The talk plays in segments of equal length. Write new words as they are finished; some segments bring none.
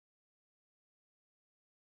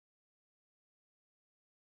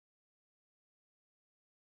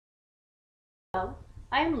Hello,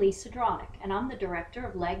 I am Lisa Dronick, and I'm the director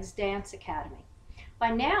of Leggz Dance Academy.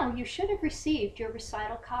 By now, you should have received your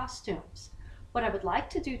recital costumes. What I would like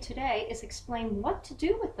to do today is explain what to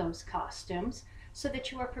do with those costumes so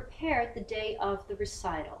that you are prepared the day of the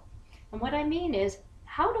recital. And what I mean is,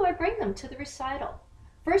 how do I bring them to the recital?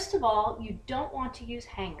 First of all, you don't want to use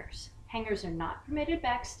hangers. Hangers are not permitted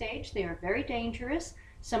backstage. They are very dangerous.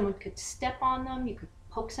 Someone could step on them, you could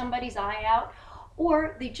poke somebody's eye out,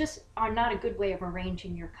 or they just are not a good way of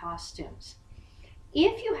arranging your costumes.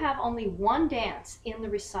 If you have only one dance in the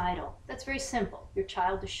recital, that's very simple. Your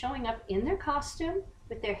child is showing up in their costume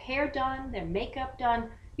with their hair done, their makeup done.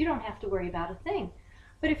 You don't have to worry about a thing.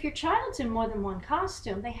 But if your child's in more than one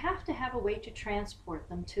costume, they have to have a way to transport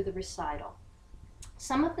them to the recital.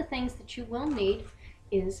 Some of the things that you will need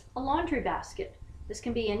is a laundry basket. This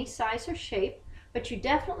can be any size or shape, but you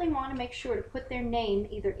definitely want to make sure to put their name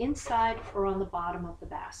either inside or on the bottom of the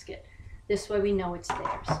basket. This way we know it's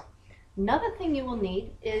theirs. Another thing you will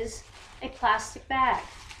need is a plastic bag.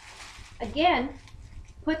 Again,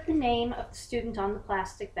 put the name of the student on the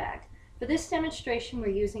plastic bag. For this demonstration, we're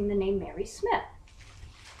using the name Mary Smith.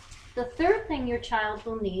 The third thing your child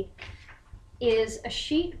will need is a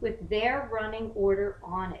sheet with their running order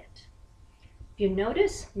on it. If you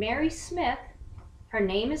notice, Mary Smith, her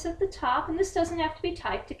name is at the top, and this doesn't have to be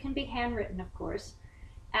typed. It can be handwritten, of course.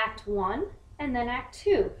 Act 1 and then Act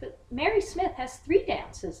 2. But Mary Smith has 3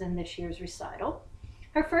 dances in this year's recital.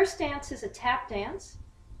 Her first dance is a tap dance.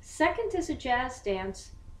 Second is a jazz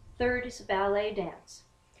dance. Third is a ballet dance.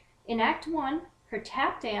 In Act 1, her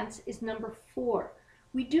tap dance is number 4.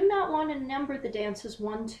 We do not want to number the dances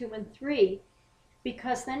 1, 2, and 3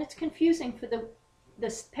 because then it's confusing for the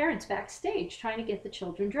parents backstage trying to get the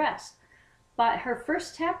children dressed. But her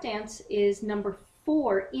first tap dance is number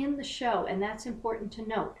 4 in the show, and that's important to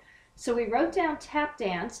note. So we wrote down tap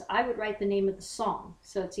dance. I would write the name of the song,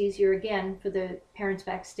 so it's easier again for the parents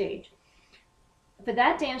backstage. For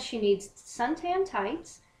that dance, she needs suntan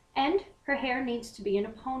tights, and her hair needs to be in a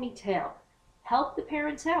ponytail. Help the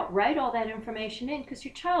parents out. Write all that information in, because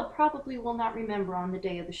your child probably will not remember on the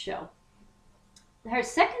day of the show. Her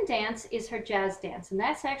second dance is her jazz dance, and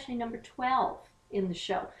that's actually number 12 in the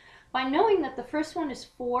show. By knowing that the first one is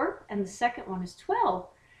 4 and the second one is 12,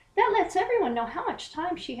 that lets everyone know how much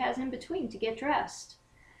time she has in between to get dressed.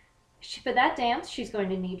 For that dance, she's going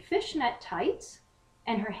to need fishnet tights,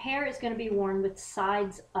 and her hair is going to be worn with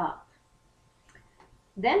sides up.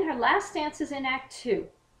 Then her last dance is in Act 2.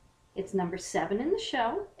 It's number 7 in the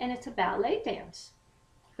show, and it's a ballet dance.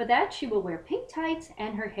 For that, she will wear pink tights,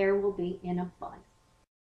 and her hair will be in a bun.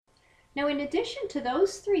 Now, in addition to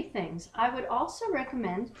those 3 things, I would also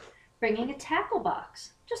recommend bringing a tackle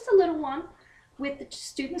box, just a little one, with the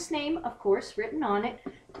student's name, of course, written on it.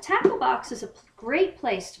 The tackle box is a great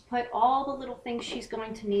place to put all the little things she's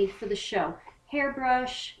going to need for the show.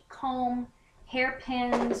 Hairbrush, comb,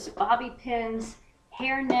 hairpins, bobby pins,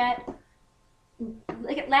 hairnet,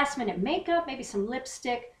 like last minute makeup, maybe some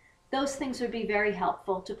lipstick. Those things would be very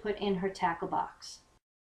helpful to put in her tackle box.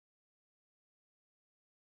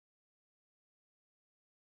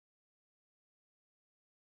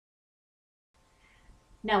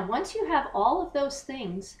 Now, once you have all of those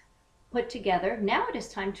things put together, now it is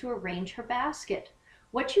time to arrange her basket.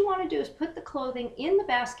 What you want to do is put the clothing in the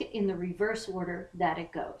basket in the reverse order that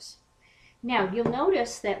it goes. Now, you'll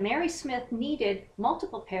notice that Mary Smith needed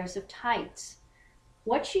multiple pairs of tights.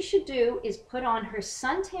 What she should do is put on her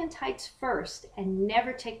suntan tights first and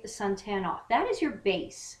never take the suntan off. That is your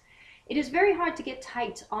base. It is very hard to get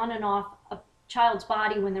tights on and off a child's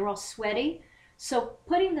body when they're all sweaty. So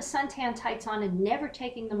putting the suntan tights on and never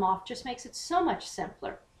taking them off just makes it so much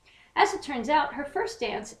simpler. As it turns out, her first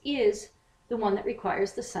dance is the one that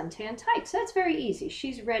requires the suntan tights. That's very easy.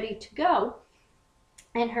 She's ready to go.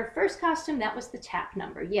 And her first costume, that was the tap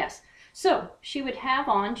number, yes. So she would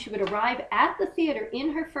arrive at the theater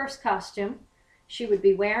in her first costume. She would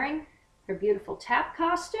be wearing her beautiful tap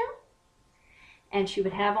costume, and she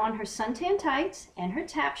would have on her suntan tights and her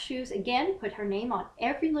tap shoes. Again, put her name on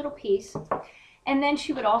every little piece. And then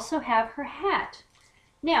she would also have her hat.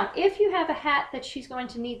 Now, if you have a hat that she's going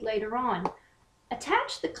to need later on,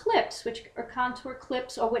 attach the clips, which are contour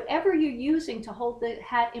clips, or whatever you're using to hold the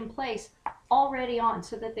hat in place, already on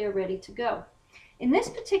so that they're ready to go. In this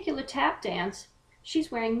particular tap dance,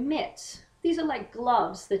 she's wearing mitts. These are like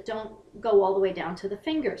gloves that don't go all the way down to the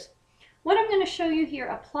fingers. What I'm going to show you here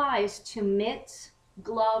applies to mitts,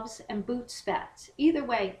 gloves, and boot spats. Either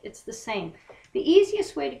way, it's the same. The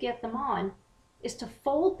easiest way to get them on is to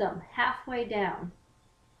fold them halfway down.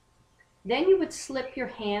 Then you would slip your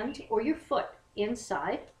hand or your foot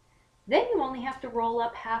inside. Then you only have to roll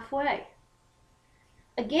up halfway.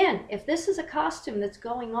 Again, if this is a costume that's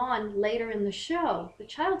going on later in the show, the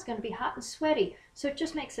child's going to be hot and sweaty, so it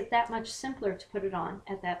just makes it that much simpler to put it on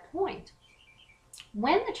at that point.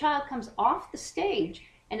 When the child comes off the stage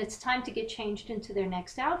and it's time to get changed into their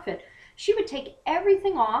next outfit, she would take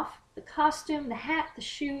everything off, the costume, the hat, the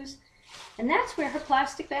shoes, and that's where her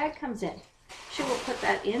plastic bag comes in. She will put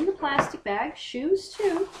that in the plastic bag, shoes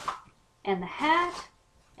too, and the hat,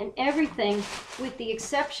 and everything, with the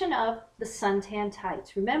exception of the suntan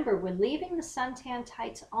tights. Remember, we're leaving the suntan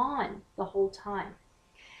tights on the whole time.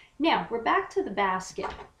 Now, we're back to the basket.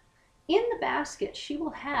 In the basket, she will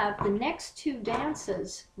have the next 2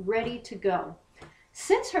 dances ready to go.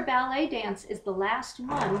 Since her ballet dance is the last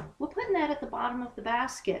one, we're putting that at the bottom of the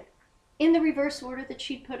basket in the reverse order that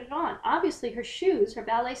she'd put it on. Obviously, her shoes, her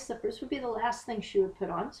ballet slippers, would be the last thing she would put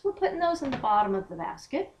on, so we're putting those in the bottom of the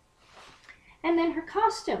basket. And then her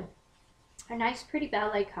costume, her nice pretty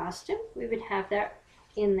ballet costume, we would have that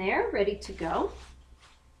in there ready to go.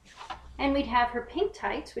 And we'd have her pink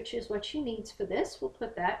tights, which is what she needs for this. We'll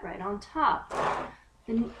put that right on top.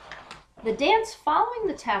 The dance following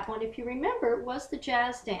the tap one, if you remember, was the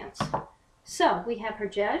jazz dance. So we have her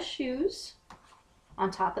jazz shoes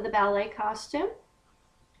on top of the ballet costume.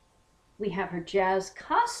 We have her jazz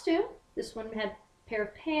costume. This one had a pair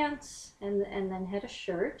of pants and then had a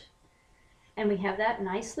shirt. And we have that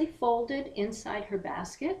nicely folded inside her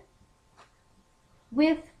basket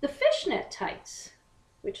with the fishnet tights,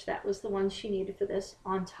 which that was the one she needed for this,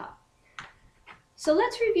 on top. So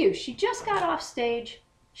let's review. She just got off stage.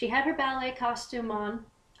 She had her ballet costume on.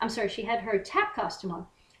 I'm sorry, she had her tap costume on,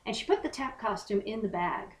 and she put the tap costume in the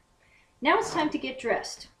bag. Now it's time to get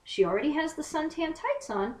dressed. She already has the suntan tights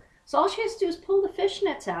on, so all she has to do is pull the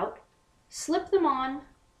fishnets out, slip them on,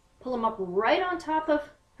 pull them up right on top of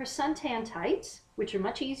her suntan tights, which are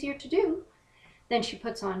much easier to do. Then she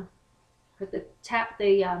puts on the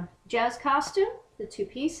jazz costume, the 2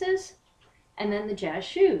 pieces, and then the jazz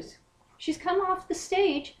shoes. She's come off the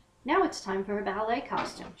stage. Now it's time for her ballet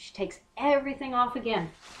costume. She takes everything off again.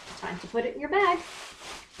 Time to put it in your bag.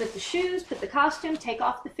 Put the shoes, put the costume, take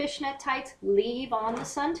off the fishnet tights, leave on the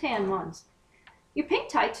suntan ones. Your pink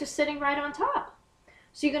tights are sitting right on top.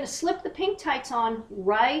 So you're going to slip the pink tights on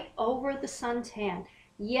right over the suntan.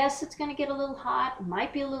 Yes, it's going to get a little hot, it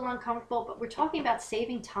might be a little uncomfortable, but we're talking about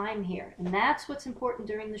saving time here, and that's what's important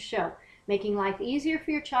during the show, making life easier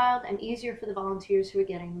for your child and easier for the volunteers who are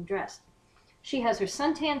getting them dressed. She has her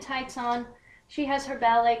suntan tights on, she has her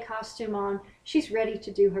ballet costume on, she's ready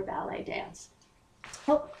to do her ballet dance.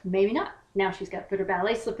 Oh, maybe not. Now she's got to put her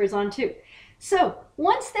ballet slippers on too. So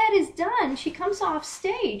once that is done, she comes off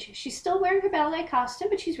stage. She's still wearing her ballet costume,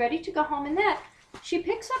 but she's ready to go home in that. She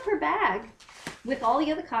picks up her bag with all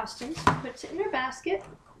the other costumes, puts it in her basket,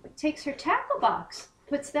 takes her tackle box,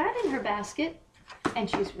 puts that in her basket, and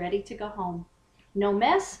she's ready to go home. No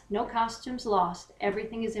mess, no costumes lost.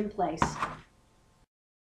 Everything is in place.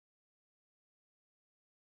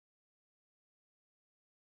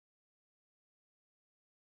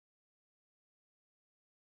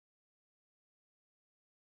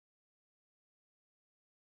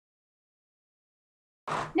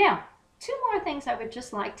 Now, 2 more things I would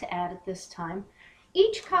just like to add at this time.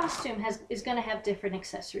 Each costume is going to have different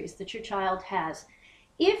accessories that your child has.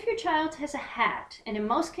 If your child has a hat, and in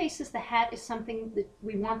most cases the hat is something that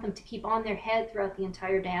we want them to keep on their head throughout the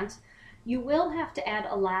entire dance, you will have to add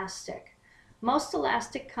elastic. Most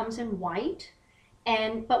elastic comes in white,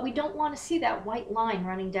 but we don't want to see that white line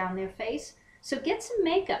running down their face. So get some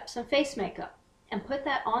makeup, some face makeup, and put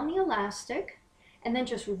that on the elastic, and then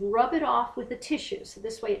just rub it off with a tissue. So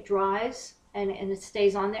this way it dries and it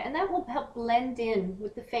stays on there, and that will help blend in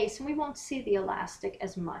with the face, and we won't see the elastic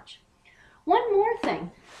as much. One more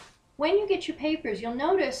thing, when you get your papers, you'll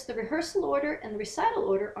notice the rehearsal order and the recital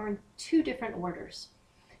order are in 2 different orders.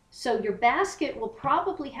 So your basket will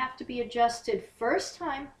probably have to be adjusted first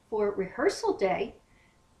time for rehearsal day,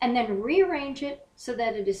 and then rearrange it so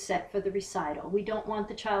that it is set for the recital. We don't want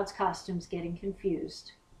the child's costumes getting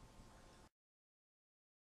confused.